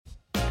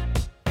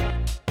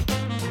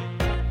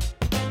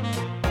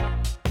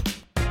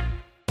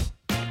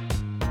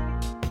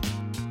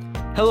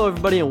Hello,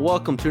 everybody, and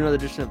welcome to another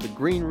edition of the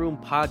Green Room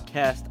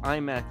Podcast.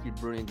 I'm Matthew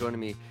Bruni, and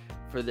joining me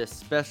for this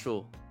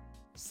special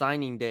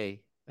signing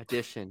day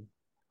edition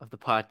of the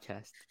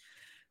podcast.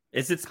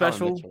 Is it Colin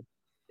special? Mitchell.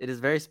 It is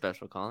very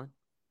special, Colin.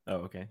 Oh,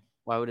 okay.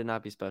 Why would it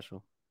not be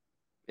special?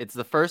 It's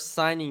the first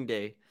signing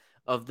day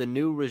of the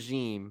new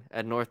regime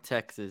at North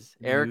Texas.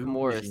 Eric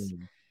Morris.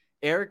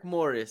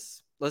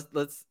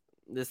 Let's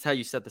this is how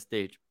you set the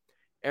stage.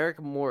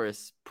 Eric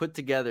Morris put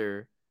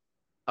together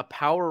a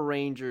Power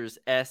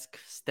Rangers-esque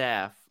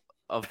staff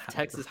of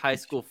Texas high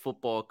school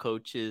football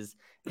coaches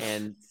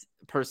and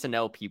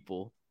personnel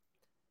people.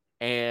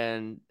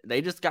 And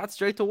they just got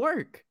straight to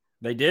work.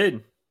 They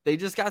did. They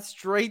just got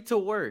straight to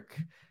work.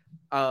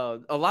 A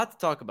lot to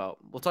talk about.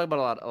 We'll talk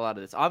about a lot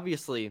of this.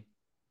 Obviously,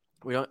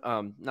 we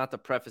don't not to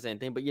preface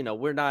anything, but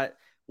we're not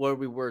where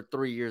we were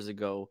 3 years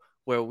ago,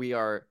 where we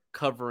are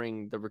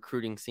covering the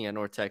recruiting scene at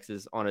North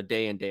Texas on a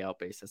day in, day out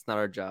basis. It's not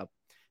our job.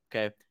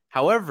 Okay.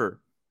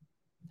 However,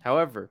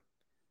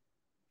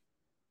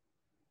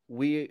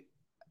 we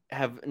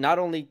have not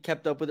only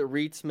kept up with it,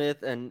 Reed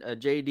Smith and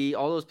JD,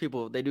 all those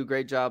people, they do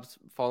great jobs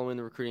following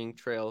the recruiting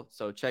trail.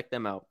 So check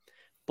them out.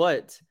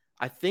 But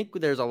I think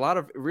there's a lot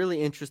of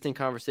really interesting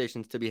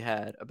conversations to be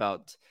had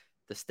about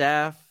the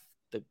staff,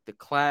 the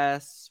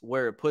class,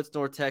 where it puts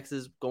North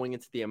Texas going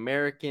into the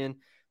American,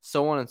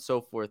 so on and so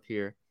forth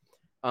here.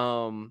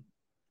 And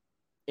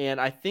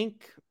I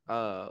think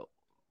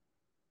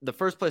the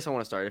first place I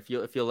want to start,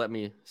 if you'll let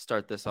me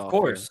start this off,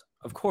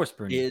 of course,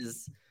 Bruni,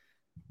 is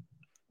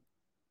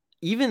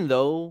even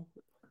though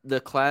the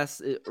class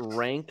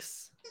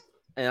ranks,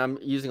 and I'm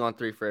using on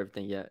 3 for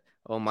everything yet.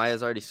 Oh,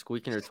 Maya's already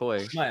squeaking her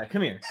toy. Maya,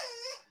 come here.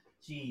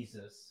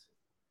 Jesus.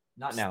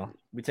 Not now.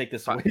 We take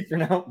this away for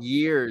now.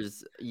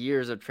 Years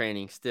of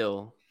training,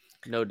 still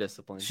no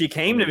discipline. She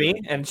came to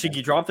me and she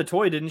dropped the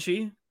toy, didn't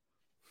she?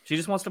 She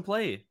just wants to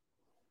play.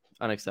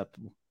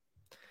 Unacceptable.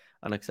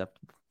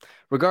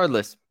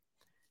 Regardless,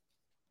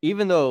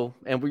 even though,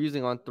 and we're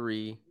using on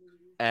 3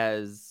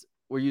 as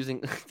we're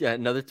using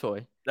another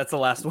toy. That's the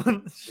last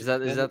one. Is that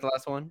the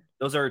last one?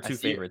 Those are our 2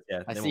 favorites.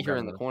 Yeah, I see her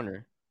in the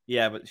corner.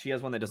 Yeah, but she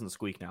has one that doesn't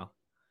squeak now.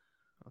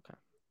 Okay.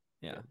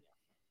 Yeah.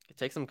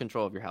 Take some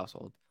control of your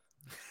household.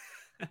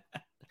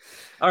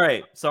 All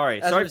right. Sorry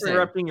for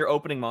interrupting your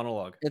opening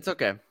monologue. It's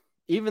okay.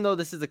 Even though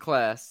this is a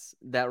class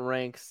that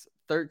ranks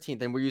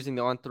 13th, and we're using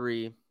the on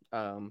 3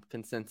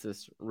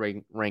 consensus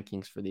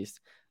rankings for these,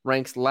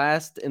 ranks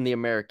last in the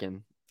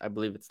American. I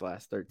believe it's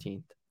last,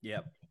 13th.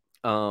 Yep.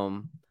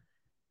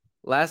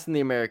 Last in the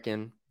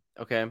American.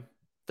 Okay.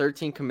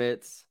 13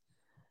 commits.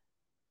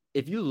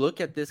 If you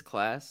look at this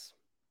class,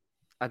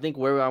 I think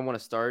where I want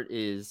to start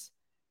is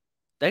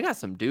they got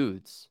some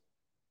dudes.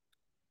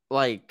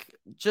 Like,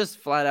 just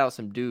flat out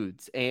some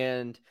dudes.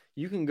 And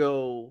you can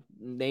go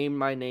name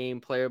by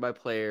name, player by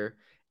player.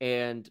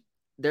 And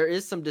there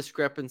is some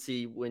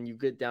discrepancy when you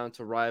get down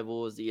to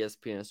Rivals,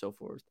 ESPN, and so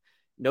forth.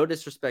 No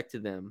disrespect to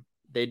them.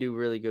 They do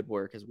really good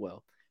work as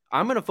well.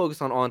 I'm going to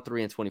focus on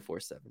 3 and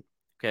 24/7.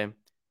 Okay.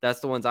 That's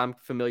the ones I'm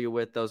familiar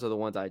with. Those are the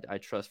ones I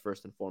trust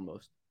first and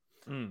foremost.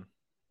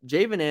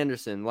 Javen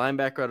Anderson,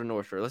 linebacker out of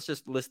North Shore. Let's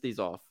just list these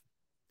off.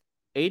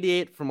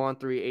 88 from on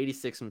 3,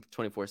 86 from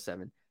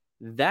 24/7.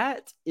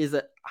 That is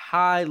a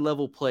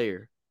high-level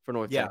player for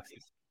North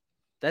Texas.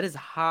 That is a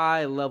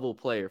high-level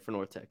player for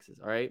North Texas,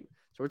 all right?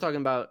 So we're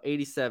talking about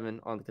 87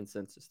 on the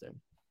consensus there.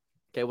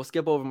 Okay, we'll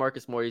skip over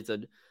Marcus Moore. He's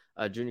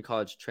a junior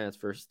college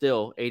transfer.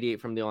 Still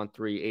 88 from the on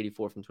 3,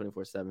 84 from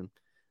 24/7.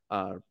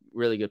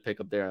 Really good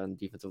pickup there on the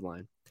defensive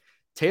line.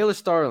 Taylor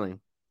Starling,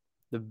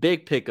 the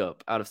big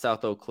pickup out of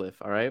South Oak Cliff,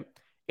 all right?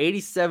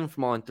 87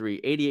 from on 3,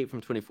 88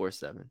 from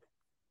 24/7.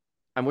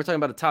 And we're talking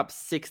about a top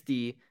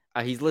 60.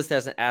 He's listed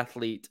as an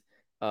athlete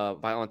by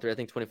on 3. I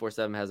think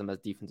 24/7 has him as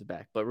defensive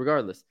back. But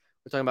regardless,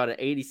 we're talking about an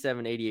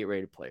 87, 88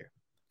 rated player.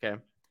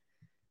 Okay.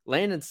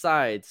 Landon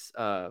Sides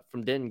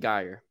from Denton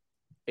Geyer,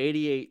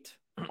 88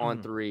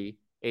 on 3,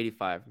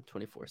 85 from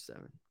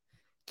 24/7.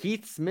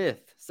 Keith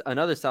Smith,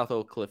 another South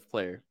Oak Cliff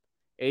player,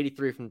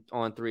 83 from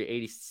on 3,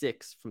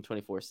 86 from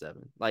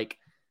 24/7. Like,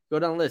 go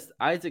down the list.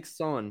 Isaac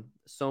Son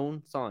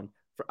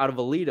out of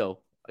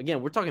Aledo.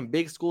 Again, we're talking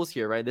big schools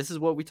here, right? This is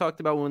what we talked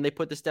about when they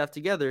put the staff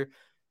together.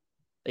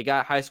 They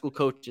got high school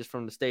coaches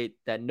from the state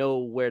that know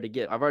where to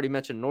get. I've already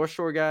mentioned North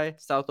Shore guy,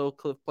 South Oak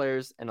Cliff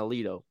players, and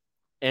Aledo,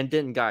 and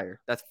Denton Geyer.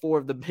 That's 4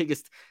 of the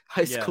biggest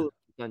high schools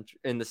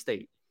in the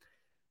state.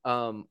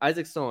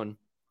 Isaac Son,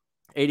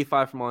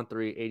 85 from on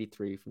 3,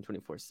 83 from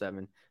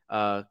 24/7.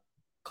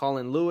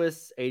 Colin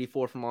Lewis,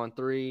 84 from on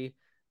 3,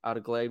 out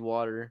of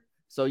Gladewater.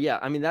 So yeah,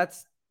 I mean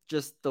that's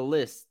just the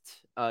list.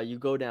 You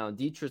go down.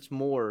 Dietrich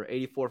Moore,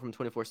 84 from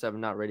 24/7,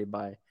 not rated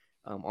by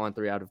on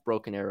 3, out of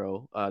Broken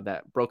Arrow.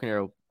 That Broken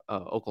Arrow,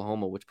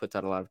 Oklahoma, which puts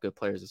out a lot of good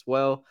players as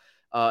well.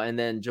 And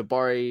then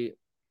Jabari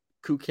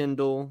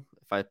Kukindle,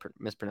 if I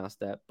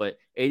mispronounced that, but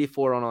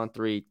 84 on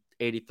 3,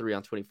 83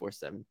 on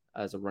 24/7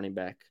 as a running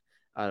back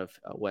out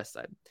of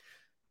Westside.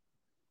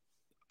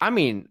 I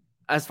mean,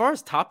 as far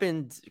as top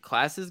end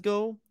classes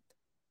go,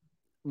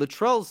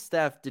 Luttrell's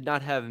staff did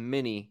not have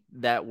many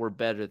that were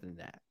better than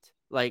that.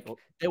 Like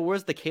there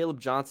was the Caleb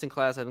Johnson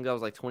class. I think that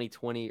was like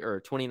 2020 or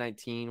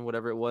 2019,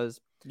 whatever it was.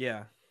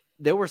 Yeah.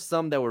 There were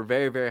some that were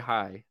very, very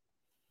high,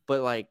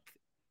 but like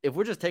if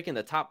we're just taking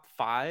the top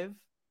 5,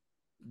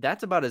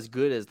 that's about as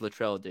good as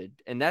Latrell did,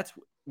 and that's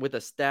with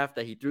a staff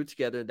that he threw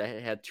together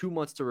that had 2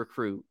 months to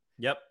recruit.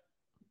 Yep.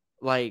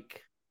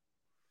 Like,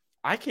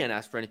 I can't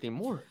ask for anything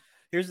more.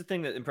 Here's the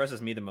thing that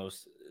impresses me the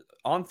most.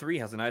 On3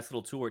 has a nice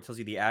little tool where it tells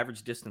you the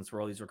average distance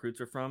where all these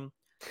recruits are from.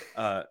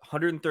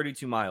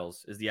 132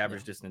 miles is the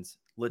average distance.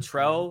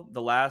 Latrell,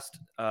 the last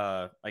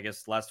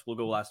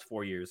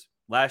 4 years.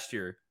 Last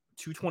year,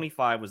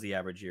 225 was the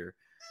average year.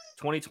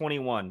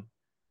 2021,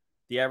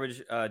 the average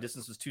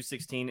distance was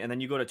 216. And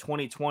then you go to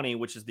 2020,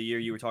 which is the year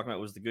you were talking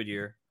about was the good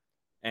year.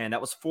 And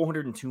that was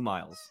 402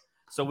 miles.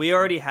 So we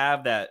already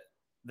have that.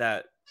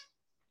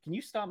 Can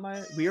you stop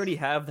we already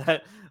have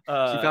that.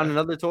 She found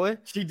another toy?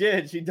 She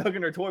did. She dug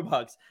in her toy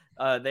box.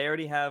 They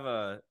already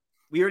have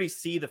we already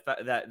see the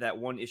fact that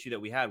one issue that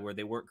we had where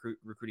they weren't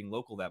recruiting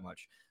local that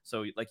much.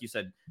 So like you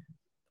said,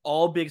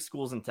 all big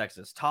schools in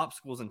Texas, top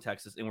schools in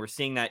Texas, and we're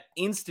seeing that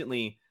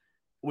instantly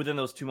within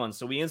those 2 months.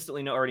 So we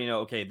instantly already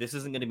know, okay, this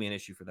isn't going to be an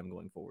issue for them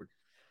going forward.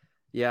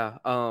 Yeah.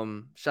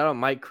 Shout out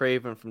Mike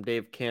Craven from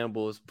Dave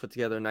Campbell's put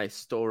together a nice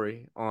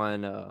story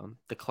on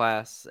the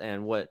class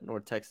and what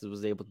North Texas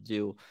was able to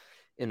do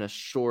in a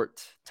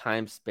short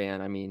time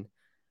span. I mean,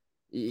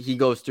 he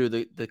goes through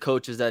the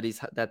coaches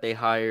that they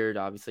hired.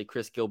 Obviously,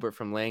 Chris Gilbert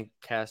from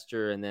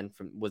Lancaster, and then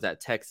was at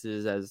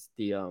Texas as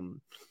the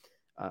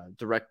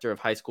director of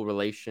high school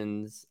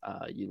relations.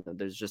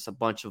 There's just a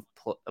bunch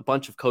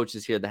of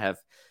coaches here that have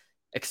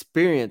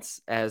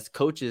experience as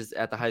coaches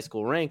at the high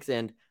school ranks,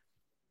 and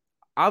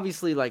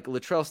obviously, like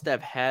Latrell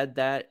Staff had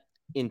that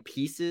in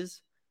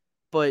pieces,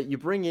 but you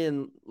bring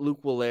in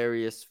Luke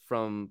Wallerius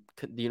from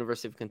the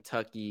University of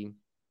Kentucky.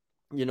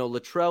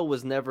 Latrell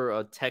was never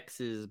a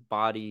Texas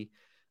body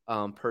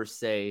per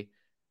se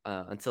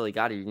until he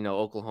got here.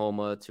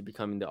 Oklahoma to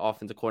becoming the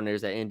offensive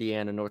coordinators at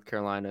Indiana, North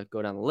Carolina,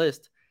 go down the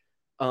list.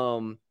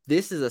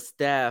 This is a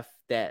staff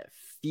that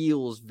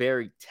feels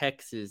very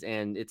Texas,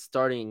 and it's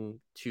starting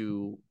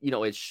to,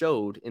 it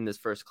showed in this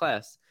first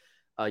class.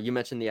 You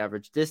mentioned the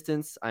average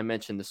distance. I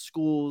mentioned the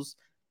schools.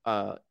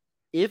 And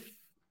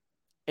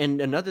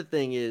another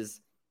thing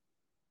is,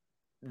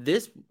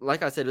 this,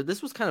 like I said,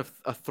 this was kind of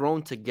a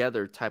thrown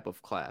together type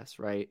of class,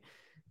 right?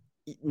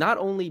 Not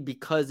only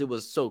because it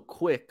was so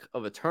quick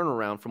of a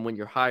turnaround from when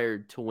you're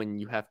hired to when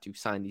you have to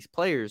sign these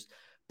players,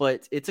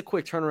 but it's a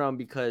quick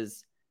turnaround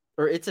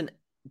it's an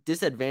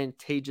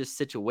disadvantageous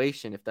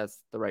situation, if that's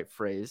the right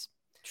phrase.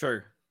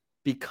 Sure.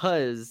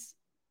 Because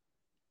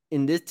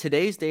in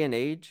today's day and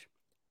age,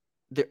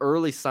 the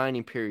early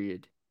signing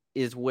period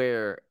is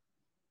where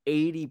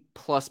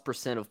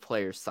 80+% of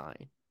players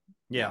sign.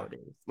 Yeah.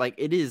 Nowadays. Like,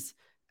 it is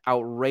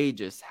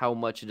outrageous how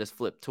much it has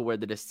flipped to where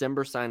the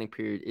December signing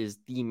period is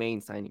the main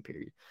signing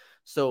period.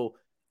 So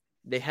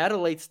they had a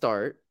late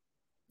start.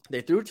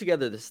 They threw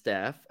together the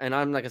staff, and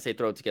I'm not gonna say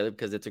throw it together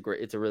because it's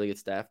a really good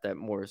staff that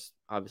Morris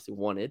obviously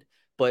wanted,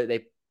 but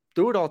they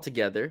threw it all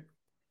together.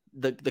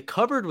 The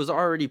cupboard was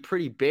already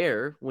pretty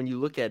bare when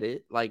you look at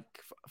it, like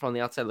from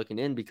the outside looking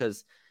in,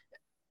 because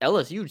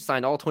LSU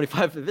signed all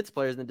 25 of its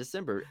players in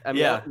December. I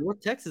mean,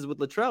 North Texas with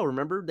Latrell,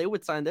 remember, they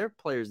would sign their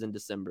players in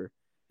December.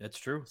 That's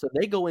true. So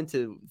they go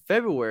into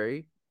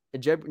January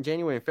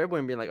and February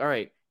and being like, all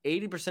right,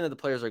 80% of the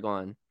players are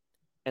gone.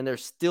 And they're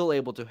still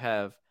able to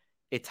have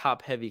a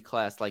top-heavy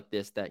class like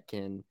this that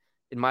can,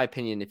 in my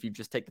opinion, if you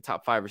just take the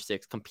top 5 or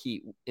 6,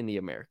 compete in the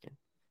American.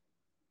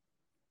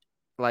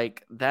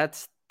 Like,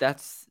 that's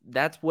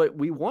what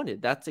we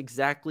wanted. That's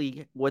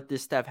exactly what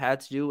this staff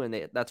had to do,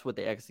 and that's what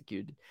they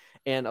executed.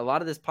 And a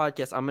lot of this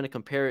podcast, I'm going to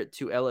compare it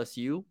to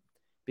LSU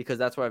because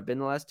that's where I've been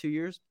the last 2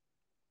 years.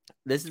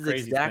 This is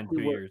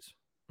exactly what. Years.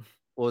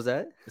 What was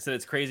that? I said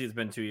it's crazy. It's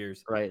been 2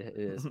 years. Right, it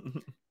is.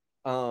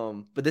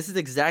 But this is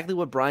exactly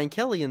what Brian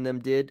Kelly and them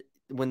did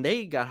when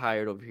they got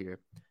hired over here.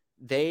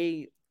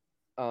 They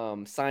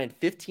signed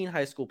 15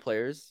 high school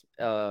players.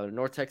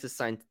 North Texas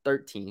signed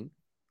 13.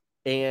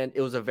 And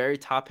it was a very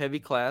top-heavy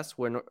class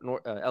where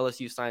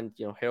LSU signed,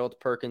 Harold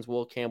Perkins,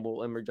 Will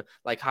Campbell,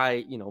 like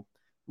high,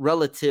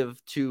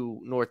 relative to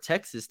North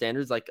Texas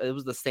standards. Like, it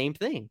was the same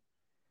thing.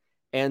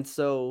 And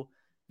so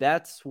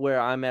that's where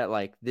I'm at.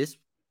 Like, this,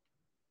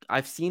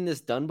 I've seen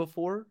this done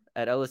before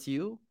at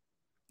LSU.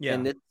 Yeah.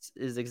 And this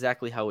is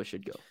exactly how it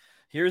should go.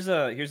 Here's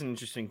an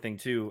interesting thing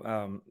too.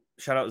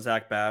 Shout out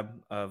Zach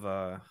Babb of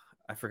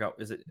I forgot,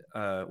 is it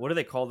what do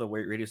they call the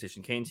radio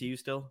station? KNTU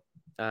still?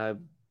 I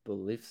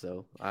believe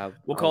so.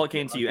 We'll call it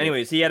KNTU.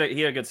 Anyways, he had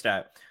a good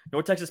stat.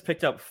 North Texas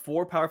picked up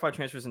 4 Power 5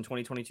 transfers in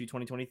 2022,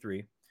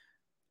 2023.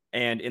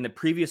 And in the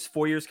previous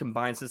 4 years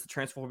combined since the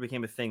transfer portal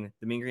became a thing,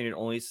 the Mean Green had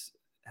only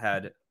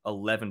had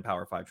 11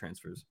 Power 5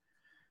 transfers.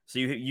 So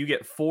you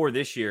get 4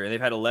 this year, and they've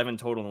had 11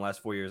 total in the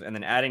last 4 years. And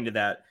then adding to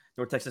that,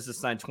 North Texas has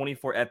signed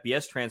 24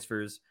 FBS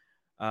transfers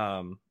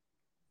in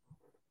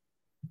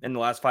the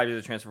last 5 years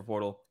of the transfer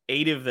portal.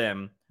 8 of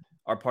them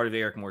are part of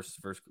Eric Morse's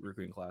first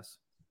recruiting class.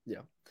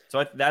 Yeah.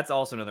 So that's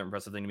also another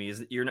impressive thing to me is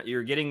that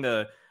you're getting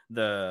the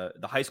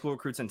high school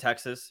recruits in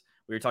Texas.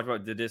 We already talked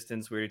about the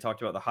distance. We already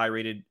talked about the high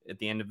rated at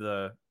the end of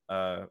the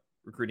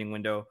recruiting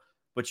window,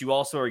 but you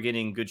also are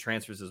getting good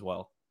transfers as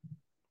well.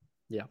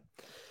 Yeah.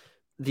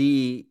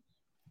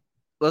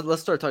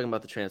 Let's start talking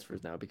about the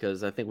transfers now,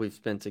 because I think we've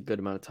spent a good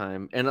amount of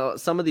time, and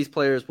some of these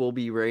players will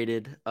be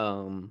rated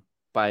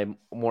by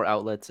more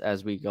outlets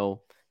as we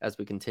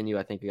continue.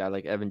 I think a guy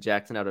like Evan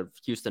Jackson out of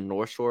Houston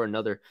North Shore,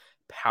 another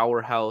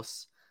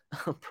powerhouse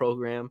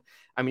program.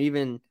 I mean,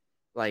 even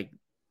like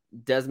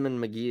Desmond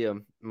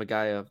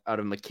Magaya out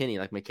of McKinney.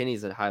 Like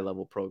McKinney's a high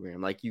level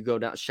program. Like you go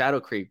down Shadow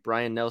Creek,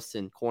 Brian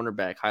Nelson,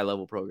 cornerback, high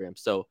level program.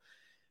 So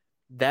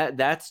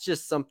that's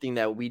just something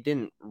that we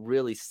didn't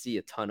really see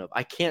a ton of.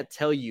 I can't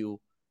tell you,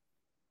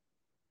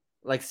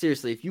 like,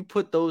 seriously, if you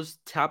put those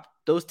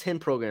 10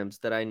 programs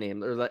that I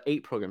named, or the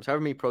 8 programs,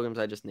 however many programs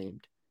I just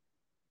named,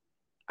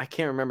 I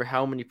can't remember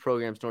how many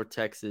programs North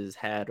Texas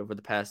had over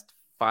the past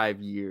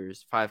 5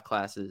 years, 5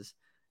 classes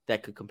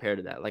that could compare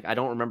to that. Like, I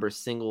don't remember a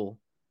single.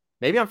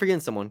 Maybe I'm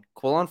forgetting someone.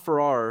 Quillon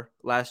Farrar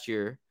last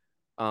year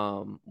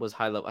was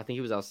high level. I think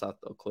he was out South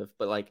Oak Cliff,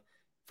 but like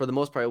for the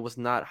most part, it was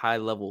not high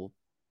level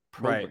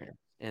program. Right.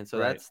 And so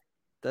Right.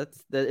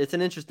 that's it's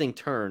an interesting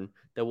turn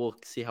that we'll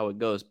see how it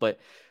goes. But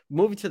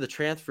moving to the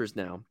transfers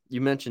now,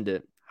 you mentioned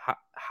it,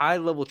 high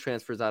level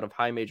transfers out of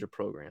high major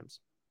programs.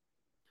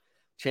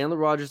 Chandler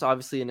Rogers,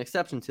 obviously an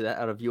exception to that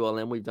out of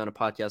ULM. We've done a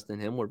podcast on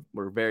him.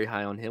 We're very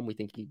high on him. We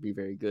think he'd be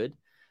very good.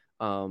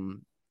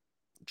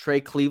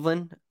 Trey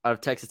Cleveland out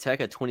of Texas Tech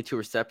had 22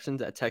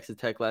 receptions at Texas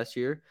Tech last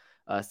year.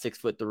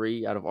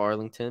 6'3" out of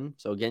Arlington.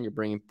 So again, you're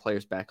bringing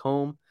players back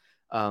home.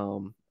 I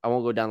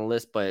won't go down the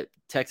list, but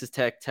Texas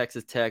Tech,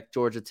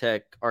 Georgia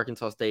Tech,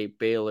 Arkansas State,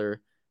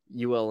 Baylor,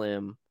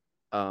 ULM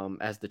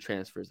as the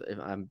transfers.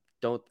 I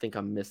don't think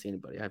I'm missing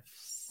anybody. I have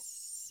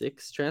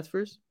 6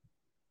 transfers.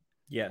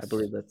 Yes, I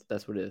believe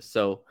that's what it is.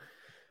 So,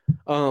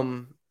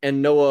 and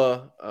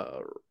Noah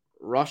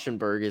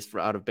Rauschenberg is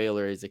out of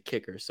Baylor as a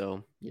kicker.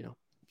 So,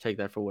 take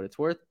that for what it's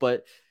worth.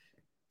 But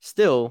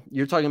still,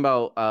 you're talking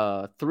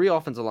about 3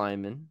 offensive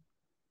linemen,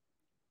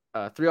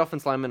 a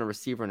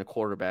receiver, and a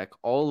quarterback,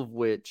 all of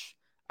which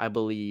I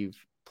believe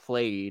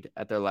played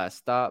at their last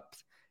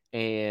stops,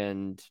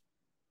 and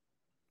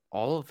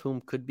all of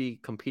whom could be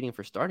competing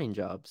for starting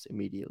jobs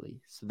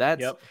immediately. So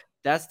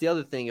that's the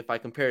other thing. If I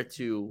compare it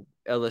to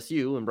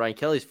LSU and Brian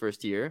Kelly's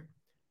first year,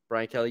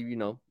 Brian Kelly,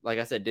 like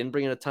I said, didn't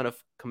bring in a ton of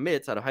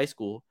commits out of high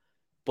school,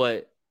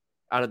 but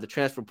out of the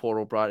transfer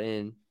portal brought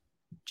in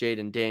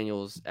Jaden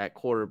Daniels at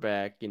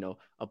quarterback,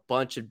 a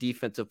bunch of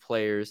defensive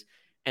players.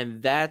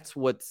 And that's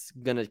what's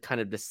going to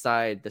kind of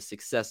decide the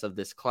success of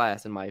this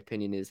class, in my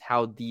opinion, is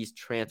how these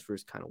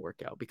transfers kind of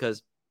work out.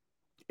 Because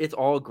it's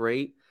all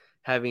great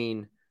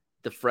having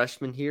the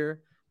freshmen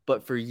here,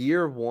 but for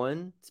year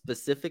one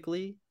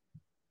specifically,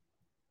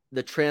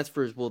 the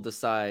transfers will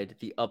decide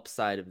the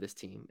upside of this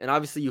team. And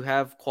obviously you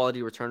have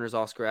quality returners,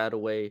 Oscar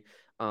Attaway,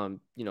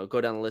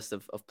 go down the list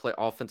of play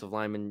offensive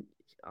linemen,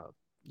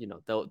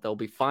 they'll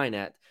be fine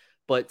at,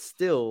 but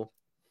still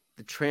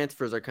the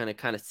transfers are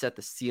kind of set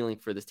the ceiling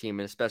for this team.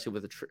 And especially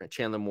with the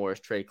Chandler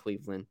Morris, Trey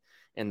Cleveland,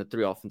 and the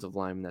 3 offensive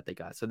linemen that they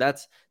got. So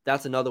that's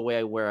another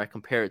way where I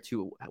compare it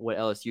to what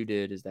LSU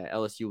did, is that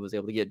LSU was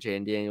able to get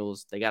Jaden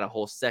Daniels. They got a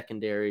whole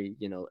secondary,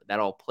 that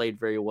all played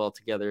very well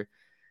together.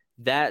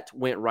 That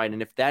went right.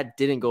 And if that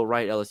didn't go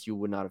right, LSU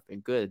would not have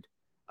been good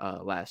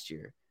last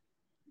year.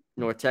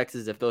 North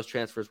Texas, if those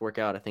transfers work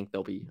out, I think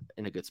they'll be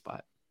in a good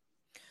spot.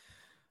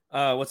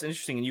 What's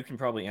interesting, and you can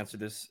probably answer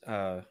this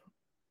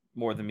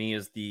more than me,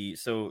 is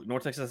so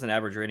North Texas has an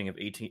average rating of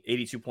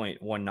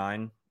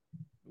 82.19,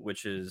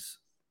 which is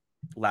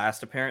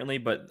last apparently,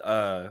 but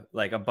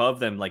like above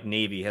them, like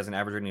Navy has an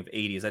average rating of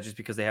 80. Is that just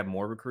because they have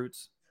more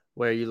recruits?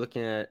 Where are you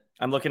looking at?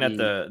 I'm looking at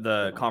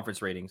the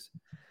conference ratings.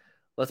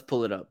 Let's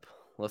pull it up.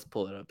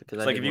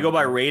 Because like if you go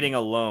by rating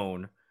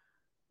alone,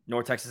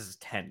 North Texas is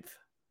 10th,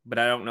 but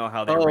I don't know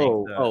how they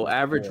rank the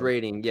average score.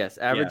 rating. Yes,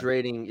 average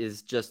rating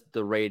is just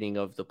the rating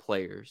of the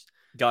players.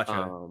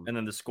 Gotcha. And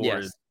then the score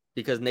is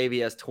because Navy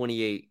has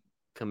 28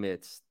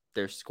 commits,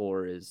 their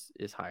score is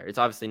higher. It's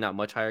obviously not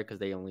much higher because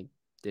they only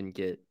didn't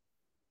get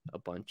a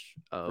bunch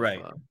of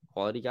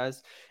quality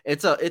guys.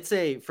 It's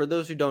a for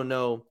those who don't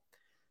know,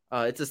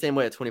 it's the same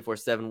way at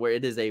 24/7, where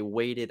it is a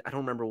weighted. I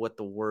don't remember what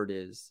the word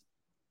is.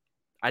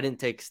 I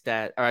didn't take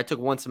I took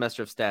 1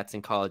 semester of stats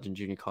in college and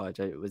junior college.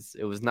 It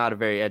was not a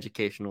very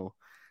educational.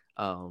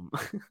 Like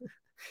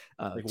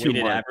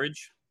weighted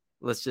average.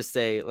 Let's just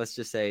say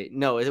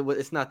no.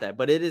 It's not that,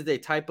 but it is a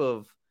type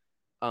of.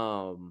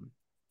 Well,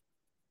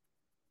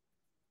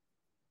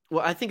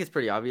 I think it's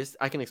pretty obvious.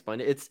 I can explain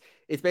it.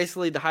 It's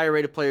basically the higher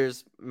rated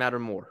players matter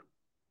more.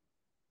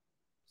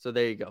 So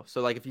there you go.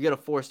 So like if you get a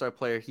 4-star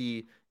player,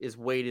 he is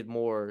weighted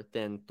more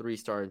than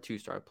 3-star and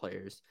 2-star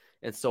players,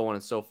 and so on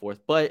and so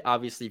forth. But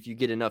obviously, if you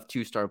get enough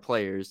 2-star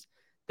players,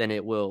 then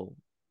it will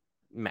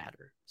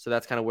matter. So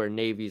that's kind of where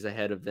Navy's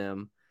ahead of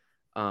them.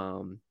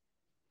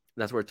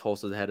 That's where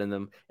Tulsa's ahead of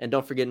them. And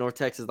don't forget North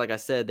Texas, like I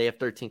said, they have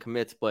 13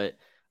 commits, but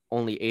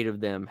only 8 of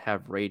them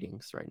have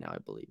ratings right now, I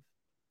believe.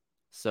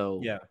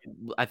 So Yeah.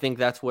 I think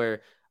that's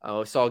where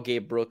I saw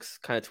Gabe Brooks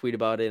kind of tweet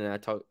about it, and I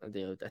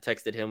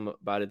texted him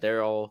about it.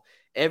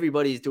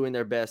 Everybody's doing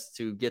their best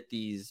to get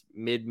these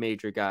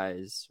mid-major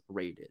guys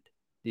rated,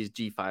 these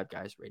G5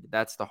 guys rated.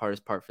 That's the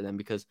hardest part for them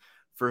because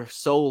for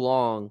so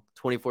long,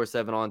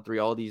 24/7 on 3,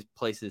 all these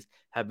places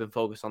have been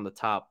focused on the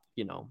top,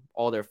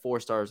 all their 4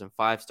 stars and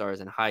 5 stars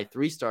and high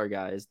 3-star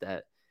guys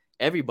that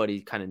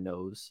everybody kind of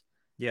knows.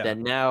 Yeah. That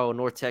now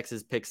North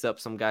Texas picks up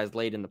some guys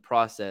late in the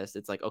process.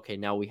 It's like, okay,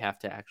 now we have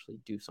to actually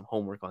do some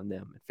homework on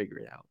them and figure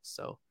it out.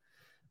 So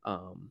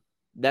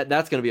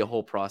that's going to be a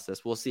whole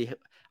process. We'll see.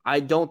 I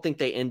don't think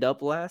they end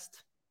up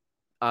last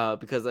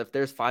because if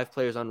there's 5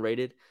 players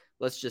unrated,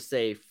 let's just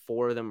say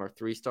 4 of them are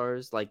 3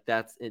 stars. Like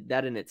that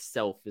in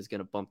itself is going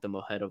to bump them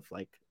ahead of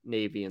like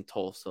Navy and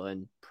Tulsa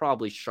and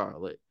probably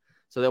Charlotte.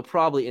 So they'll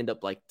probably end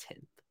up like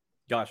 10th.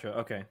 Gotcha.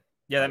 Okay.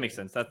 Yeah, that makes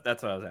sense.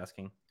 That's what I was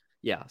asking.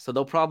 Yeah, so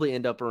they'll probably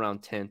end up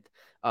around 10th.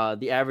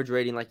 The average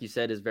rating, like you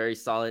said, is very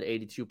solid,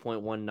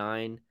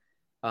 82.19.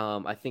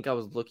 I think I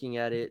was looking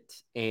at it,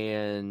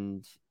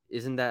 and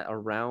isn't that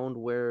around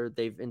where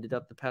they've ended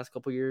up the past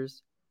couple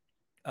years?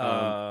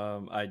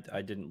 I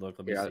didn't look.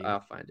 Let me see.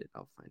 I'll find it.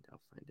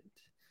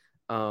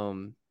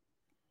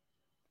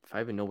 If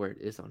I even know where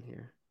it is on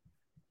here.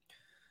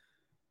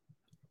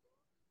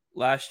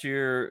 Last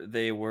year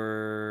they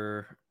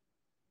were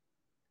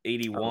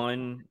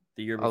 81.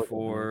 The year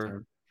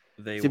before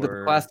they were. But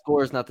the class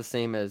score is not the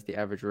same as the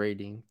average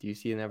rating. Do you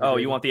see an average? Oh,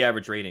 rating? You want the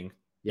average rating?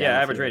 Yeah,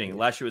 average rating.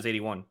 Last year was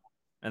 81,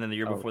 and then the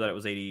year before that it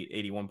was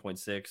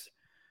 81.6,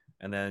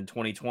 and then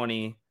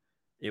 2020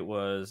 it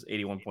was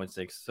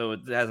 81.6. So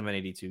it hasn't been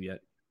 82 yet,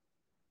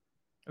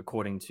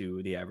 according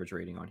to the average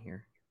rating on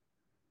here.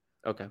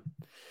 Okay,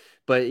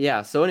 but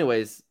yeah. So,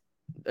 anyways,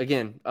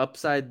 again,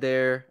 upside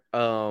there.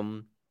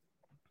 Do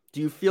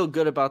you feel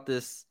good about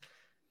this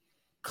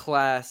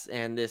class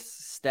and this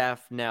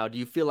staff now? Do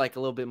you feel like a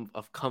little bit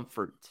of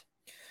comfort?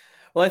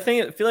 Well, I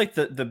feel like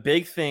the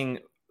big thing,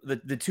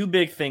 the 2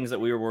 big things that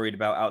we were worried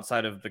about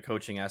outside of the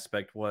coaching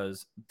aspect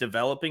was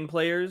developing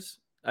players.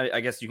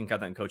 I guess you can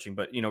count that in coaching,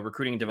 but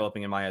recruiting and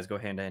developing in my eyes go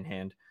hand in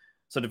hand.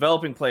 So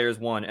developing players,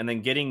 one, and then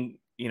getting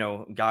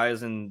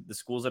guys in the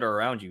schools that are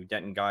around you.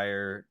 Denton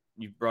Guyer,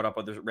 you brought up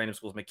other random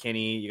schools,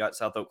 McKinney, you got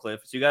South Oak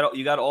Cliff. So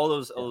you got all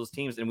those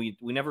teams, and we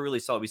never really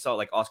saw it. We saw it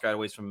like Oscar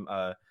Adaways from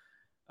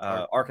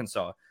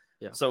Arkansas.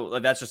 Yeah. So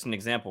that's just an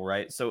example,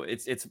 right? So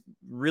it's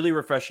really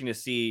refreshing to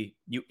see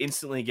you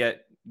instantly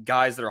get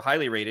guys that are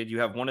highly rated. You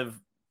have one of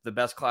the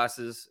best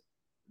classes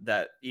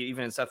that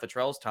even in Seth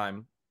Luttrell's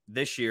time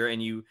this year,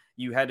 and you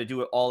had to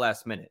do it all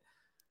last minute.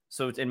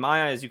 So in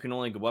my eyes, you can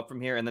only go up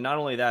from here. And then not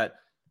only that,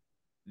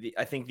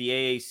 I think the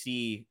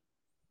AAC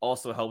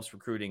also helps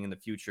recruiting in the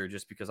future,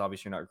 just because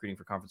obviously you're not recruiting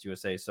for Conference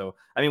USA. So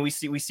I mean, we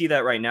see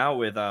that right now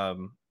with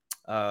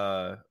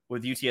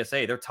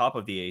UTSA. They're top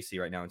of the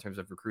AAC right now in terms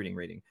of recruiting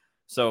rating.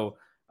 So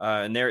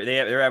and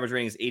their average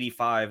rating is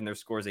 85 and their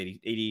score is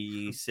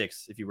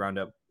 86 if you round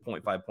up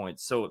 0.5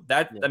 points. So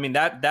that I mean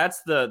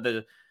that's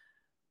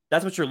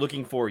that's what you're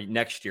looking for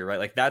next year, right?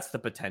 Like that's the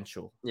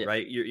potential,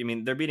 right? I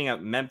mean, they're beating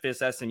out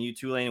Memphis, SMU,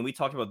 Tulane, and we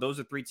talked about those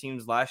are 3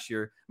 teams last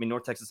year. I mean,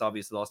 North Texas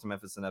obviously lost to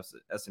Memphis and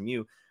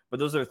SMU, but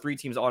those are 3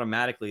 teams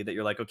automatically that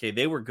you're like, okay,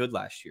 they were good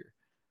last year,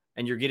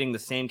 and you're getting the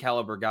same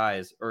caliber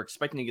guys, or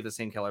expecting to get the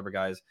same caliber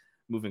guys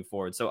moving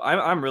forward. So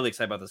I'm really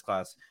excited about this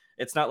class.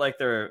 It's not like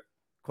they're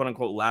quote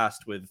unquote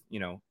last with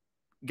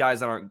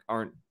guys that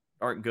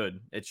aren't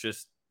good. It's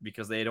just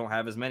because they don't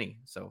have as many.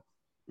 So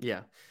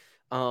yeah.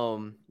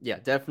 Yeah,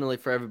 definitely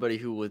for everybody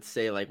who would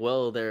say like,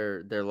 well,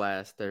 they're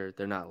last, they're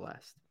not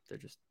last.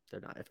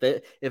 They're not.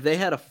 If they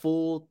had a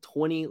full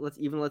 20,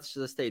 let's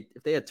just say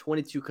if they had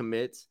 22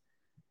 commits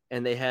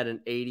and they had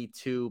an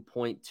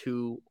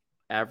 82.2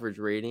 average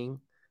rating,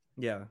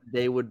 yeah,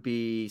 they would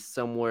be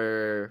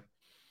somewhere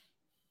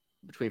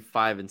between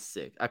 5 and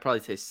 6. I'd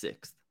probably say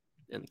 6th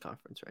in the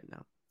conference right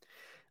now.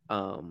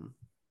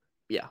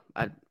 Yeah.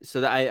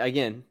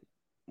 Again,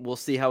 we'll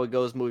see how it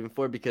goes moving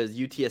forward, because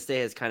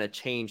UTSA has kind of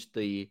changed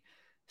the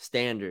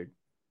standard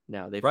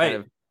now. They've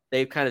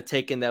kind of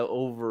taken that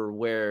over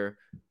where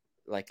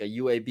like a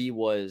UAB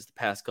was the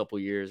past couple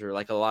years, or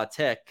like a La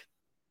Tech,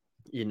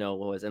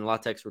 was, and La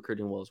Tech's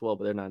recruiting well as well,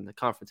 but they're not in the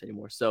conference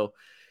anymore. So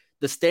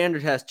the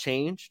standard has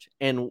changed,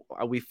 and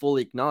we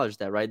fully acknowledge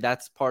that, right?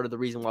 That's part of the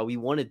reason why we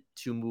wanted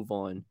to move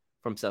on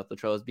from Seth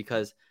Luttrell, is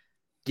because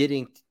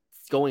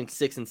going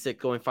 6-6,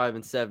 going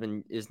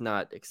 5-7 is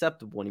not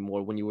acceptable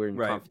anymore when you were in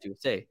Conference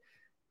USA.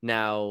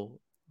 Now,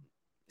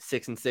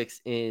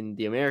 6-6 in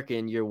the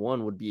American year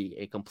 1 would be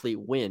a complete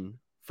win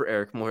for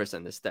Eric Morris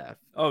and the staff.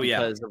 Oh, yeah.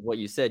 Because of what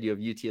you said, you have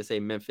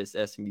UTSA, Memphis,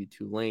 SMU,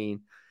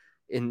 Tulane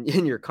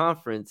in your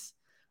conference.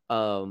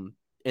 And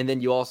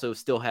then you also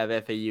still have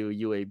FAU,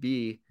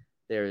 UAB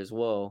there as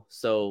well.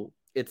 So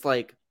it's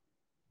like,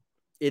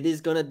 it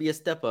is going to be a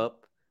step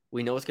up.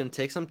 We know it's going to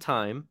take some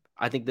time.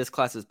 I think this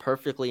class is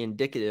perfectly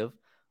indicative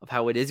of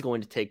how it is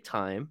going to take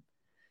time.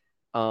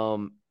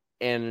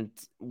 And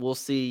we'll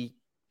see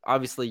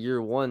obviously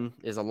year one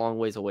is a long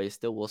ways away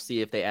still. We'll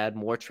see if they add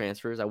more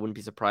transfers. I wouldn't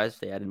be surprised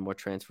if they added more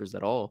transfers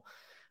at all.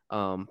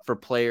 For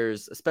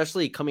players,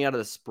 especially coming out of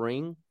the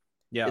spring,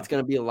 Yeah. it's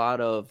going to be a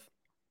lot of.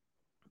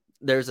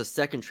 There's a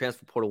second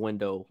transfer portal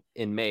window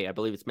in May. I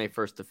believe it's May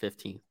 1st to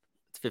 15th.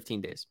 It's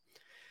 15 days.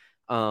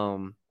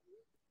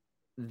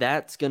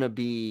 That's going to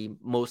be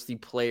mostly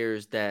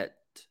players that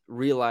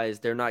realize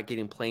they're not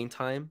getting playing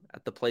time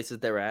at the places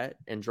they're at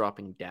and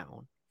dropping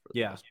down for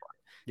the most part.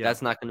 Yeah.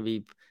 That's not going to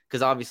be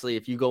because obviously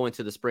if you go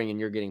into the spring and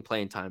you're getting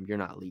playing time, you're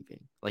not leaving.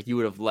 Like you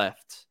would have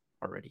left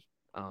already.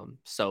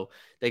 So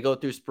they go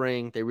through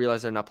spring, they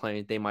realize they're not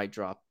playing, they might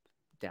drop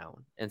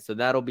down. And so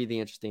that'll be the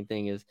interesting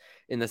thing is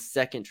in the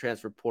second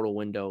transfer portal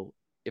window,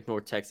 if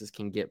North Texas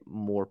can get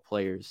more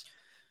players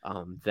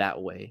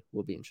that way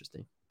will be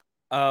interesting.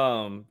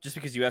 Just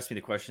because you asked me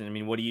the question, I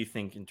mean, what do you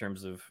think in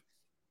terms of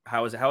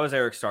how has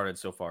Eric started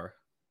so far?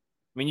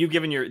 I mean, you've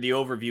given the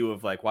overview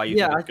of like why you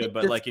think it's good,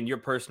 but like in your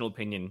personal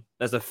opinion,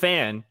 as a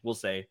fan, we'll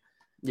say,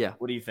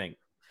 what do you think?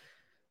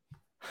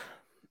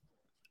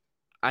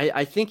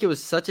 I think it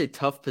was such a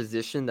tough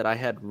position that I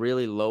had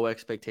really low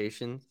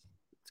expectations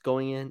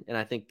going in, and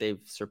I think they've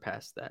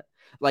surpassed that.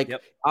 Like,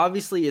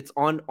 obviously, it's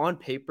on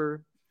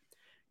paper.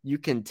 You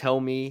can tell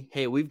me,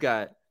 hey, we've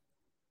got,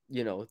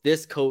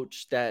 this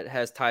coach that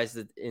has ties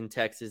in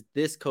Texas,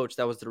 this coach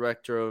that was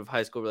director of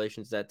high school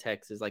relations at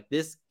Texas, like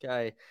this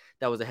guy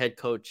that was a head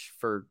coach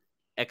for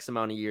X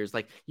amount of years.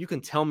 Like, you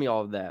can tell me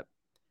all of that.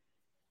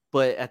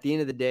 But at the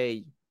end of the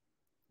day,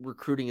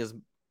 recruiting is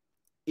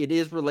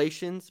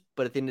relations,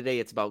 but at the end of the day,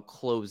 it's about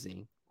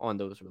closing on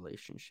those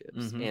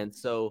relationships. Mm-hmm. And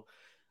so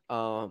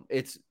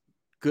it's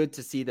good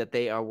to see that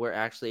were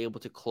actually able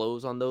to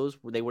close on those,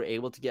 where they were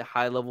able to get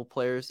high level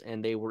players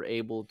and they were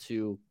able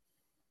to,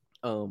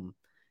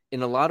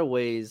 in a lot of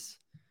ways,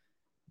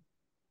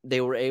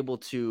 they were able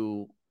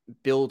to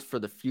build for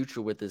the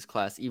future with this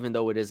class, even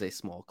though it is a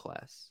small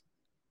class.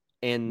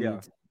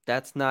 And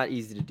that's not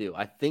easy to do.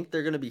 I think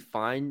they're going to be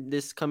fine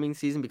this coming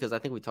season because I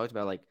think we talked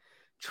about like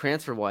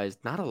transfer wise,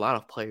 not a lot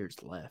of players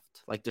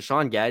left. Like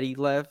Deshaun Gaddy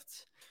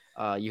left.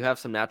 You have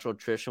some natural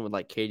attrition with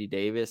like Katie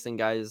Davis and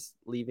guys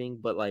leaving,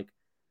 but like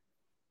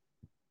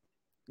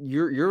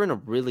you're in a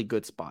really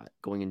good spot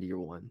going into year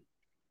one.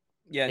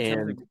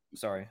 Yeah.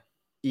 Sorry.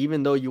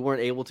 Even though you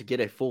weren't able to get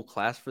a full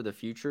class for the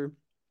future,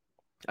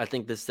 I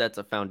think this sets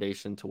a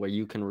foundation to where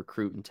you can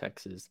recruit in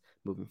Texas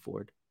moving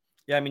forward.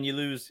 Yeah, I mean, you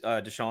lose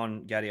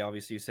Deshaun Gaddy,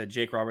 obviously. You said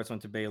Jake Roberts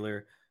went to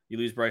Baylor. You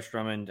lose Bryce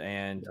Drummond,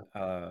 and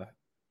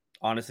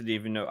honestly,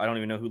 I don't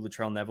even know who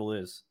Latrell Neville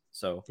is.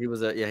 So he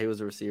was a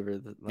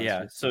receiver.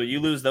 Yeah, so you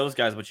lose those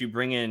guys, but you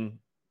bring in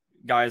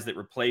guys that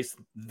replace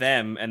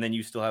them, and then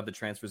you still have the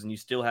transfers, and you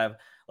still have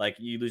like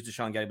you lose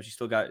Deshaun Gaddy, but you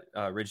still got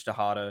Ridge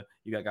Tejada.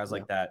 You got guys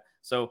like that.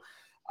 So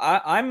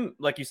I'm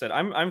like you said,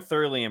 I'm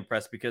thoroughly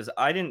impressed because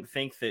I didn't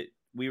think that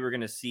we were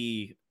going to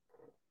see.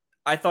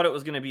 I thought it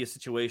was going to be a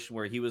situation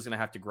where he was going to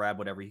have to grab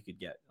whatever he could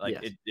get. Like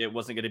it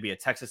wasn't going to be a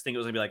Texas thing. It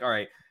was going to be like, all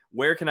right,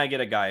 where can I get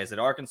a guy? Is it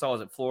Arkansas?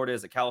 Is it Florida?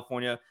 Is it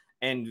California?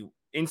 And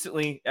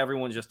instantly,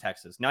 everyone's just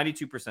Texas.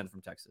 92%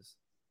 from Texas,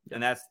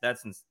 and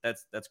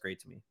that's great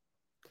to me.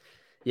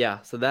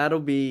 Yeah, so that'll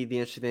be the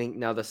interesting thing.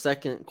 Now, the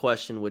second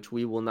question, which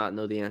we will not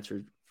know the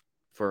answer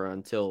for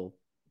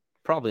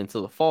probably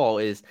until the fall,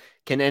 is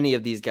can any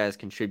of these guys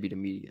contribute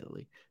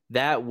immediately?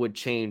 That would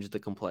change the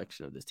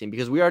complexion of this team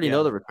because we already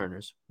know the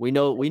returners. We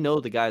know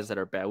the guys that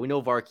are bad. We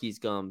know Varkey's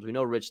Gums. We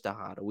know Rich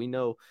Tejada. We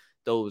know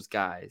those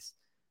guys.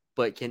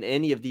 But can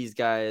any of these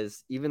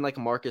guys, even like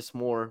Marcus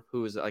Moore,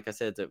 who is, like I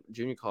said, it's a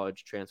junior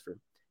college transfer,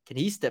 can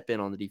he step in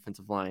on the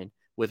defensive line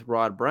with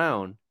Rod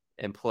Brown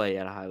and play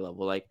at a high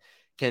level? Like,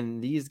 can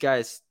these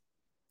guys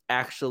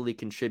actually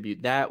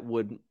contribute? That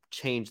would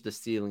change the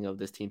ceiling of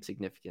this team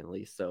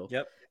significantly. So,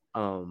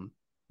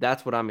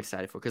 that's what I'm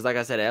excited for. Because like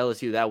I said, at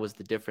LSU, that was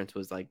the difference,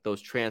 was like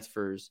those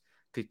transfers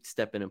could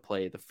step in and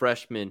play. The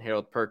freshman,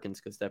 Harold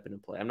Perkins, could step in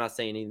and play. I'm not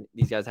saying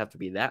these guys have to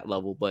be that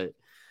level, but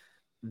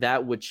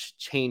that would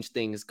change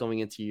things going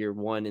into year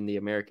one in the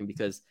American,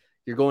 because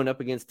you're going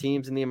up against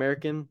teams in the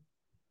American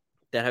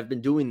that have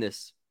been doing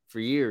this for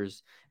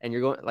years. And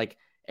you're going like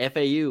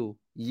FAU,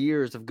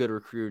 years of good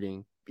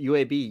recruiting.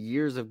 UAB,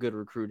 years of good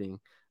recruiting.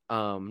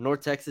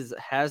 North Texas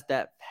had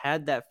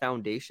that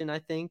foundation, I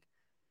think.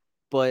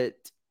 But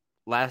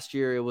last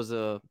year, it was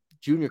a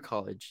junior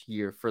college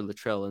year for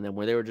Latrell, and then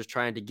where they were just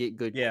trying to get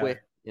good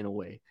quick in a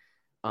way.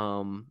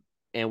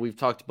 And we've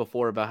talked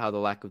before about how the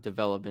lack of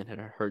development had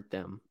hurt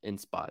them in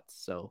spots.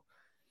 So,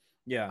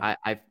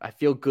 I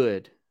feel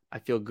good. I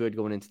feel good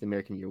going into the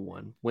American year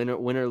one. Win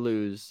or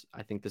lose,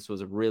 I think this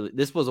was a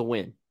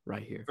win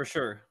right here. For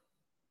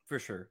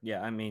sure.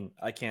 Yeah, I mean,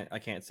 I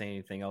can't say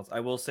anything else.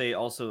 I will say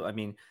also, I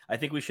mean, I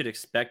think we should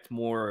expect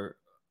more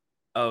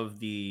of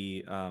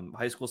the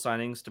high school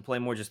signings to play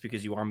more, just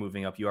because you are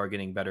moving up, you are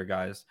getting better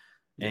guys,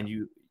 and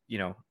you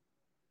know,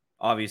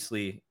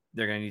 obviously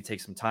they're going to need to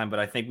take some time, but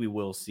I think we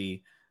will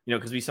see,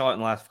 because we saw it in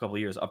the last couple of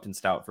years. Upton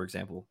Stout, for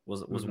example,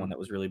 was one that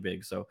was really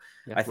big. So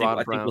I think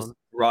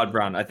Rod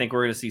Brown. I think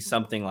we're going to see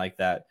something like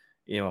that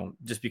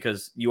just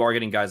because you are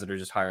getting guys that are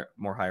just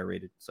more higher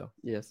rated. So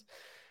yes,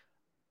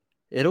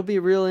 it'll be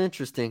real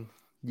interesting.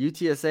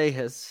 UTSA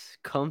has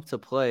come to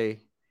play in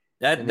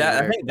the I think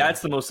American.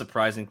 that's the most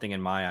surprising thing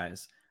in my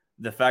eyes.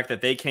 The fact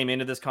that they came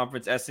into this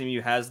conference,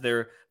 SMU has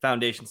their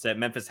foundation set,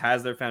 Memphis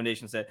has their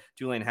foundation set,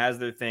 Tulane has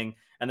their thing,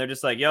 and they're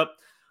just like, "Yep,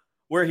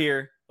 we're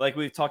here." Like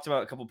we've talked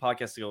about a couple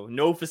podcasts ago,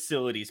 no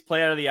facilities,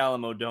 play out of the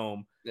Alamo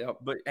Dome. Yep.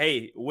 But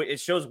hey, it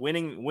shows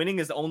winning. Winning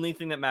is the only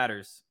thing that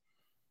matters.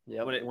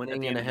 Yep. At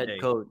Winning the and end a of the head day.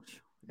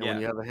 coach. And Yeah.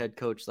 when you have a head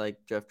coach like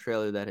Jeff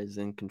Traylor that is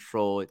in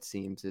control, it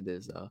seems it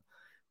is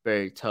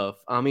very tough.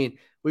 I mean,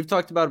 we've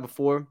talked about it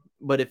before,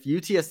 but if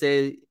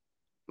UTSA,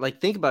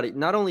 like, think about it,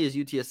 not only is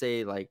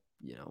UTSA like,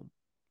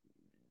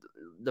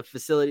 the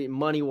facility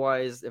money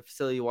wise, the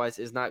facility wise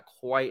is not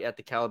quite at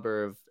the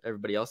caliber of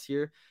everybody else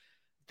here.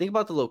 Think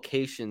about the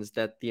locations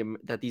that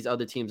these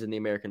other teams in the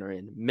American are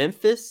in.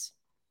 Memphis,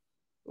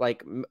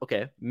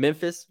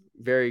 Memphis,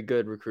 very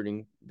good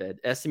recruiting bed.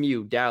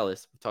 SMU,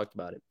 Dallas, we talked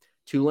about it.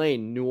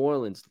 Tulane, New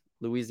Orleans,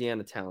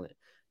 Louisiana talent.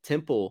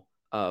 Temple,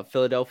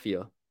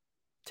 Philadelphia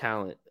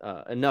talent,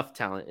 enough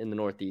talent in the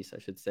Northeast, I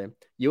should say.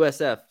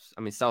 USF,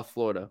 I mean South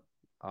Florida,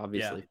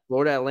 obviously. Yeah.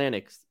 Florida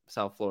Atlantic,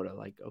 South Florida,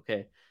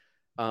 okay.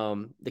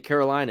 The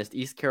Carolinas,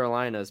 East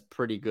Carolina is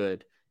pretty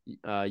good.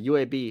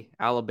 UAB,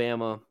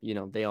 Alabama,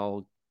 they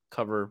all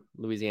cover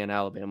Louisiana,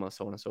 Alabama,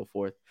 so on and so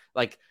forth.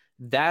 Like,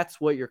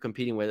 that's what you're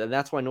competing with, and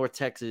that's why North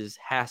Texas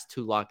has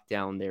to lock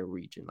down their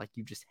region. Like,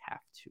 you just have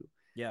to.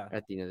 Yeah.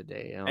 At the end of the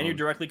day, and you're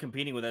directly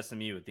competing with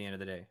SMU at the end of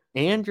the day,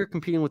 and you're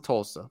competing with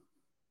Tulsa.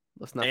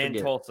 Let's not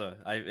forget. Tulsa.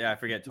 I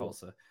forget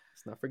Tulsa.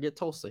 Let's not forget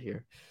Tulsa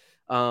here.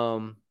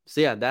 So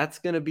yeah, that's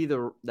gonna be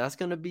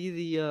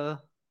the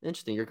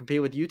interesting. You're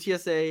competing with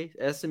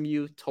UTSA,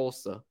 SMU,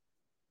 Tulsa,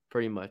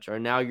 pretty much. Are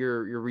now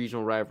your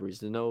regional rivalries.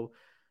 There's no,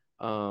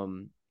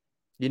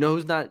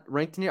 who's not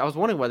ranked in here? I was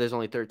wondering why there's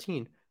only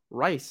 13.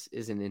 Rice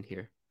isn't in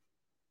here.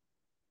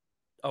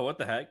 Oh, what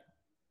the heck?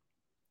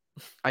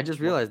 I just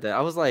realized that.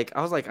 I was like,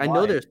 why? I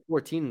know there's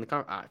 14 in the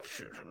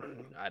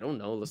I don't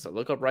know. Let's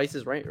look up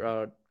Rice's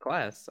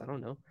class. I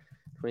don't know.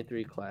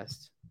 23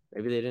 class.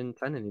 Maybe they didn't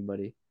sign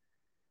anybody.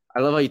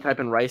 I love how you type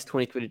in Rice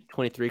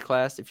 2023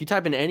 class. If you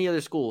type in any other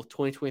school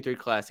 2023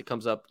 class, it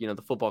comes up,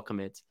 the football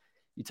commits.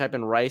 You type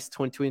in Rice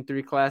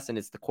 2023 class, and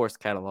it's the course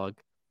catalog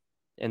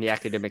and the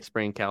academic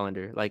spring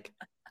calendar. Like,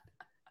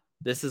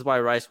 this is why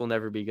Rice will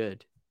never be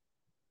good.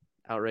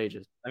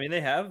 Outrageous. I mean,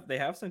 they have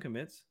some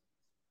commits.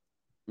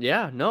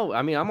 Yeah, no,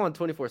 I mean, I'm on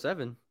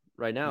 24/7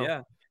 right now.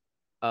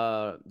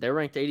 Yeah. They're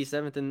ranked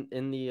 87th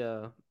in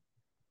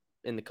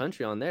the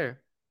country on there.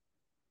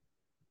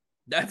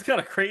 That's kind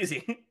of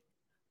crazy.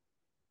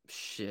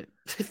 Shit.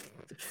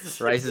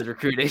 Rice is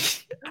recruiting.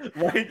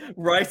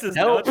 Rice is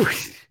help.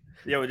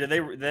 Yo, did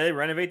they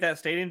renovate that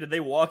stadium? Did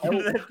they walk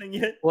into that thing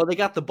yet? Well, they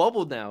got the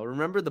bubble now.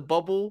 Remember the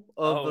bubble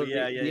of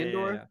the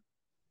indoor? Yeah.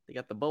 They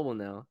got the bubble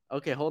now.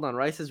 Okay, hold on.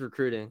 Rice is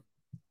recruiting.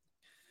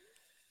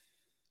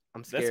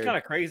 I'm scared. That's kind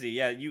of crazy.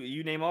 Yeah,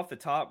 you name off the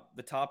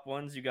top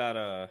ones. You got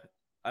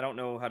I don't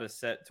know how to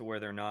set to where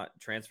they're not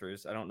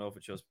transfers. I don't know if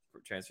it shows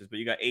transfers, but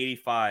you got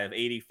 85,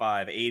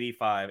 85,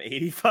 85,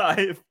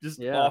 85,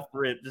 just off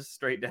rip, just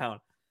straight down.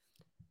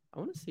 I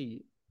want to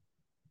see.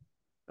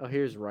 Oh,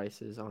 here's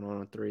Rice's on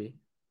 103.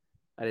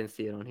 I didn't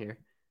see it on here.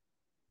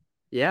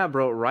 Yeah,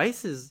 bro.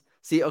 Rice is.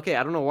 See, okay,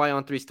 I don't know why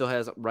On3 still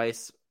has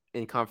Rice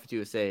in Conference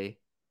USA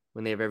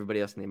when they have everybody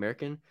else in the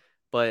American.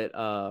 But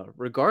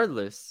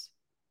regardless,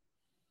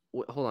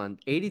 hold on.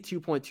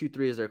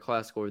 82.23 is their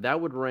class score.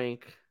 That would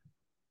rank.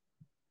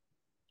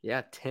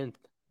 Yeah, 10th.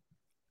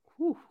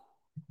 Whew.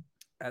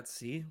 Let's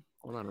see.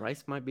 Hold on.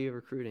 Rice might be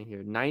recruiting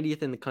here.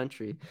 90th in the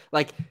country.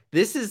 Like,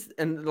 this is,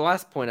 and the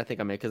last point I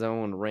think I made, because I don't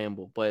want to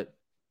ramble, but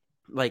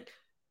like,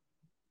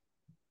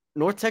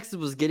 North Texas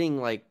was getting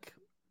like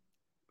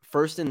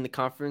first in the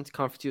Conference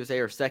USA,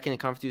 or second in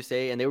Conference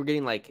USA, and they were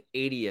getting like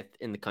 80th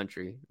in the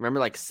country. Remember,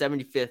 like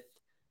 75th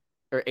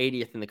or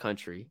 80th in the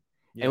country.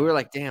 Yeah. And we were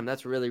like, damn,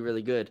 that's really,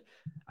 really good.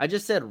 I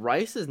just said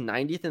Rice is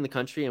 90th in the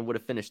country and would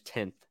have finished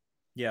 10th.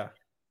 Yeah.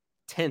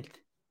 10th.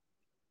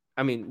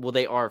 I mean, well,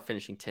 they are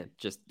finishing 10th.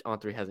 Just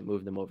On3 hasn't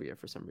moved them over yet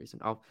for some reason.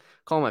 I'll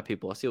call my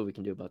people. I'll see what we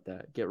can do about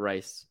that. Get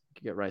Rice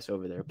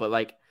over there. But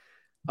like,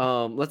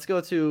 let's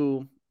go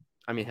to,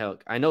 I mean, hell,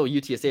 I know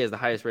UTSA is the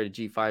highest rated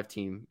G5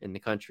 team in the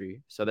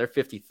country, so they're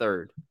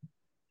 53rd.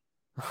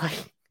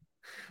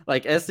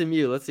 like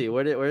SMU, let's see,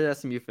 where did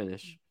SMU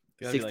finish?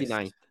 69th.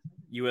 Like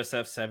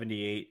USF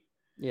 78.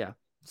 Yeah.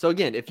 So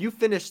again, if you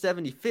finish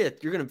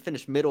 75th, you're going to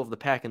finish middle of the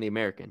pack in the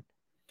American.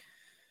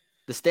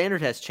 The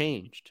standard has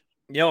changed.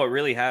 Yo, it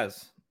really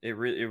has. It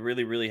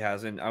really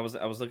has. And I was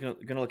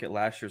gonna look at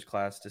last year's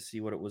class to see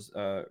what it was.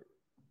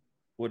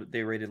 What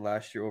they rated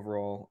last year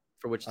overall.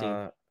 For which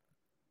team?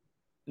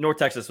 North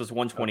Texas was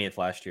 120th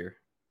last year.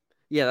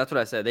 Yeah, that's what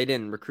I said. They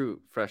didn't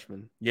recruit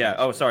freshmen. Yeah.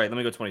 Oh, sorry. Let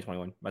me go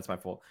 2021. That's my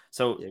fault.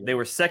 So they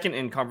were second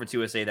in Conference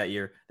USA that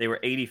year. They were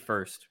 81st in the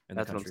country.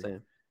 That's what I'm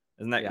saying.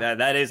 Isn't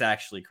that is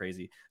actually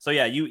crazy. So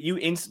yeah, you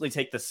instantly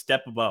take the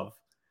step above.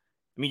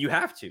 I mean, you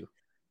have to.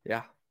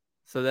 Yeah.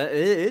 So that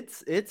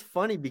it's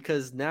funny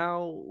because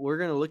now we're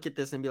gonna look at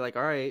this and be like,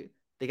 all right,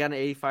 they got an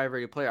 85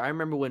 rated player. I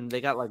remember when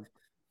they got like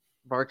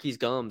Marquise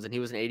Gums and he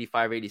was an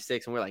 85,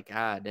 86, and we're like,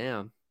 God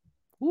damn.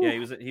 Woo. Yeah,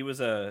 he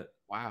was a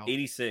Wow.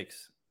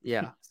 86.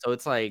 Yeah. So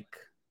it's like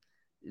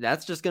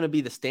that's just gonna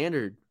be the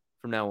standard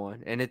from now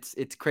on. And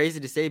it's crazy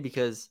to say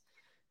because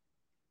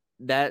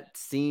that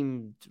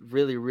seemed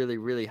really, really,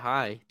 really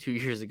high 2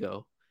 years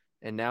ago.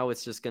 And now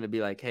it's just gonna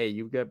be like, hey,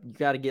 you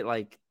got to get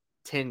like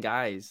 10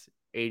 guys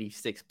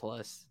 86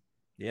 plus,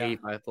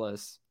 85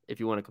 plus if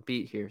you want to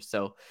compete here.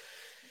 So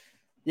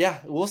yeah,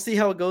 we'll see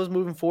how it goes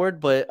moving forward.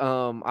 But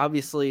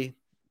obviously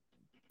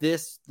the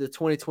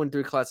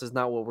 2023 class is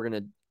not what we're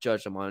gonna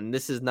judge them on.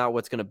 This is not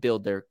what's gonna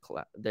build their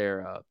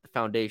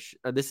foundation.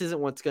 This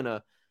isn't what's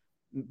gonna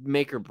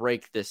make or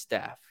break this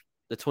staff.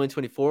 The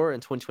 2024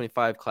 and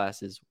 2025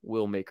 classes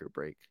will make or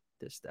break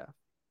this staff.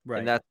 Right.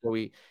 And that's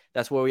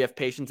where we have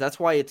patience. That's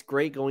why it's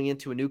great going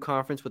into a new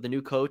conference with a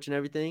new coach and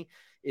everything.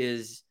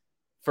 Is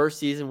first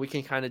season we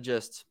can kind of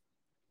just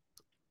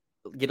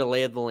get a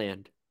lay of the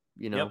land,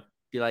 you know. Yep.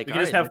 Be like, we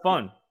can just have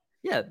fun.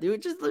 Yeah, we're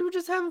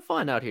just having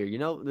fun out here, you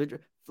know.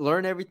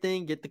 Learn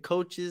everything, get the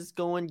coaches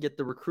going, get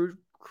the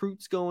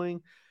recruits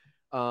going.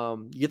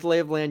 You get the lay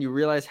of the land, you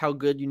realize how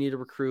good you need to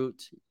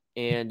recruit,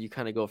 and you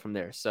kind of go from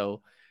there.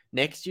 So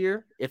next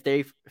year, if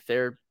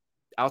they're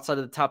outside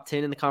of the top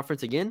 10 in the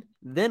conference again,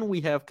 then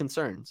we have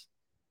concerns.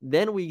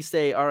 Then we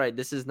say, all right,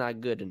 this is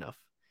not good enough.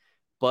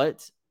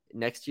 But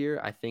next year,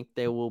 I think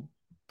they will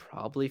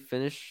probably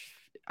finish,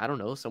 I don't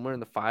know, somewhere in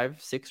the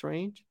 5-6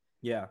 range.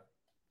 Yeah.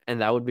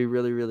 And that would be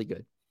really, really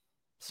good.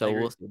 So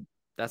we'll see.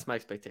 That's my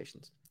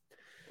expectations.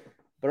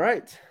 All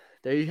right.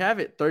 There you have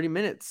it. 30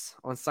 minutes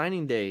on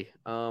signing day.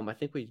 I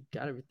think we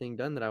got everything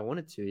done that I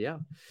wanted to. Yeah.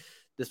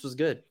 This was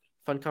good.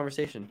 Fun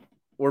conversation.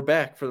 We're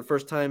back for the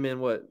first time in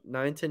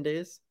 9-10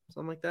 days?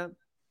 Something like that.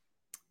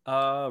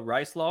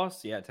 Rice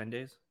lost. Yeah, 10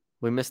 days.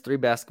 We missed 3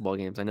 basketball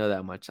games. I know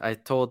that much. I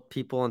told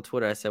people on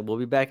Twitter, I said, we'll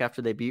be back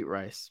after they beat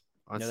Rice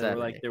on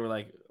Saturday. They were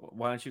like,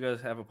 why don't you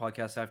guys have a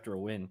podcast after a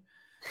win?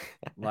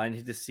 I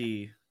need to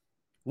see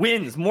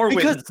wins, more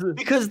wins.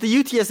 Because the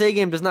UTSA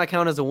game does not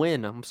count as a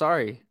win. I'm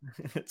sorry.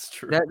 It's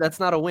true. That's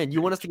not a win.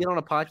 You want us to get on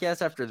a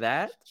podcast after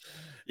that?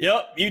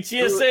 Yep.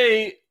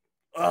 UTSA,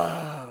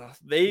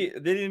 they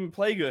didn't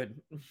play good.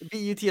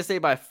 Beat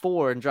UTSA by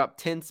 4 and dropped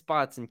 10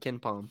 spots in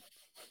KenPom.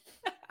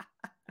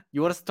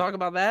 You want us to talk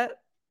about that?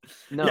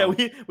 No.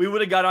 Yeah, we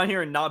would have got on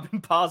here and not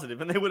been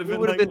positive, and they would have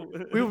been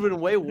we would have been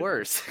way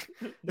worse.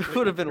 It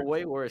would have been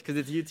way worse because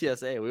it's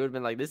UTSA. We would have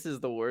been like, this is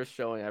the worst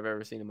showing I've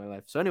ever seen in my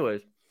life. So,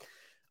 anyways,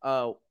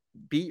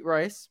 beat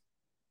Rice,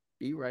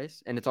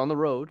 and it's on the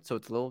road, so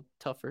it's a little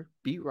tougher.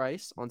 Beat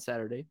Rice on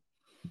Saturday,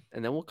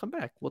 and then we'll come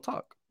back. We'll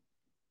talk.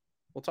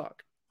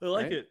 I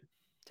like it.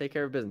 Take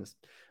care of business.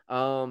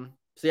 So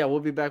yeah, we'll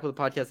be back with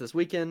a podcast this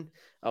weekend.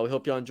 We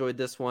hope y'all enjoyed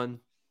this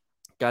one.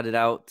 Got it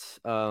out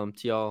to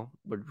y'all.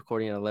 We're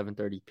recording at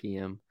 11:30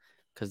 p.m.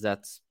 because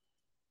that's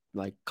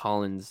like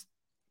Colin's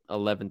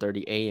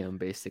 11:30 a.m.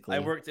 basically. I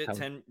worked at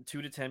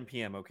 2 to 10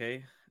 p.m.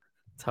 Okay,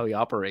 that's how he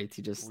operates.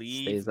 He just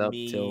stays up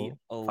till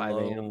 5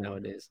 a.m.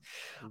 nowadays.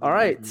 All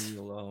right.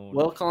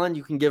 Well, Colin,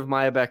 you can give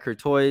Maya back her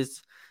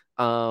toys.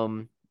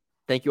 Thank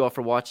you all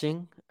for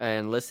watching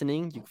and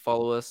listening. You can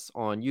follow us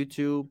on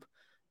YouTube,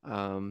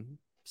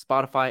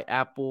 Spotify,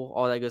 Apple,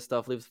 all that good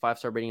stuff. Leave us a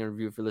 5-star rating and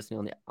review if you're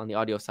listening on the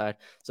audio side.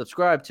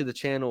 Subscribe to the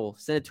channel.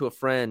 Send it to a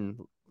friend.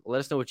 Let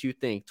us know what you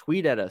think.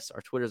 Tweet at us.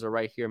 Our Twitters are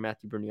right here,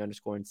 Matthew Bruni _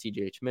 and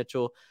CJH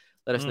Mitchell.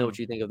 Let us know what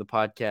you think of the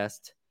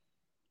podcast,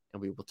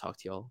 and we will talk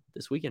to y'all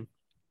this weekend.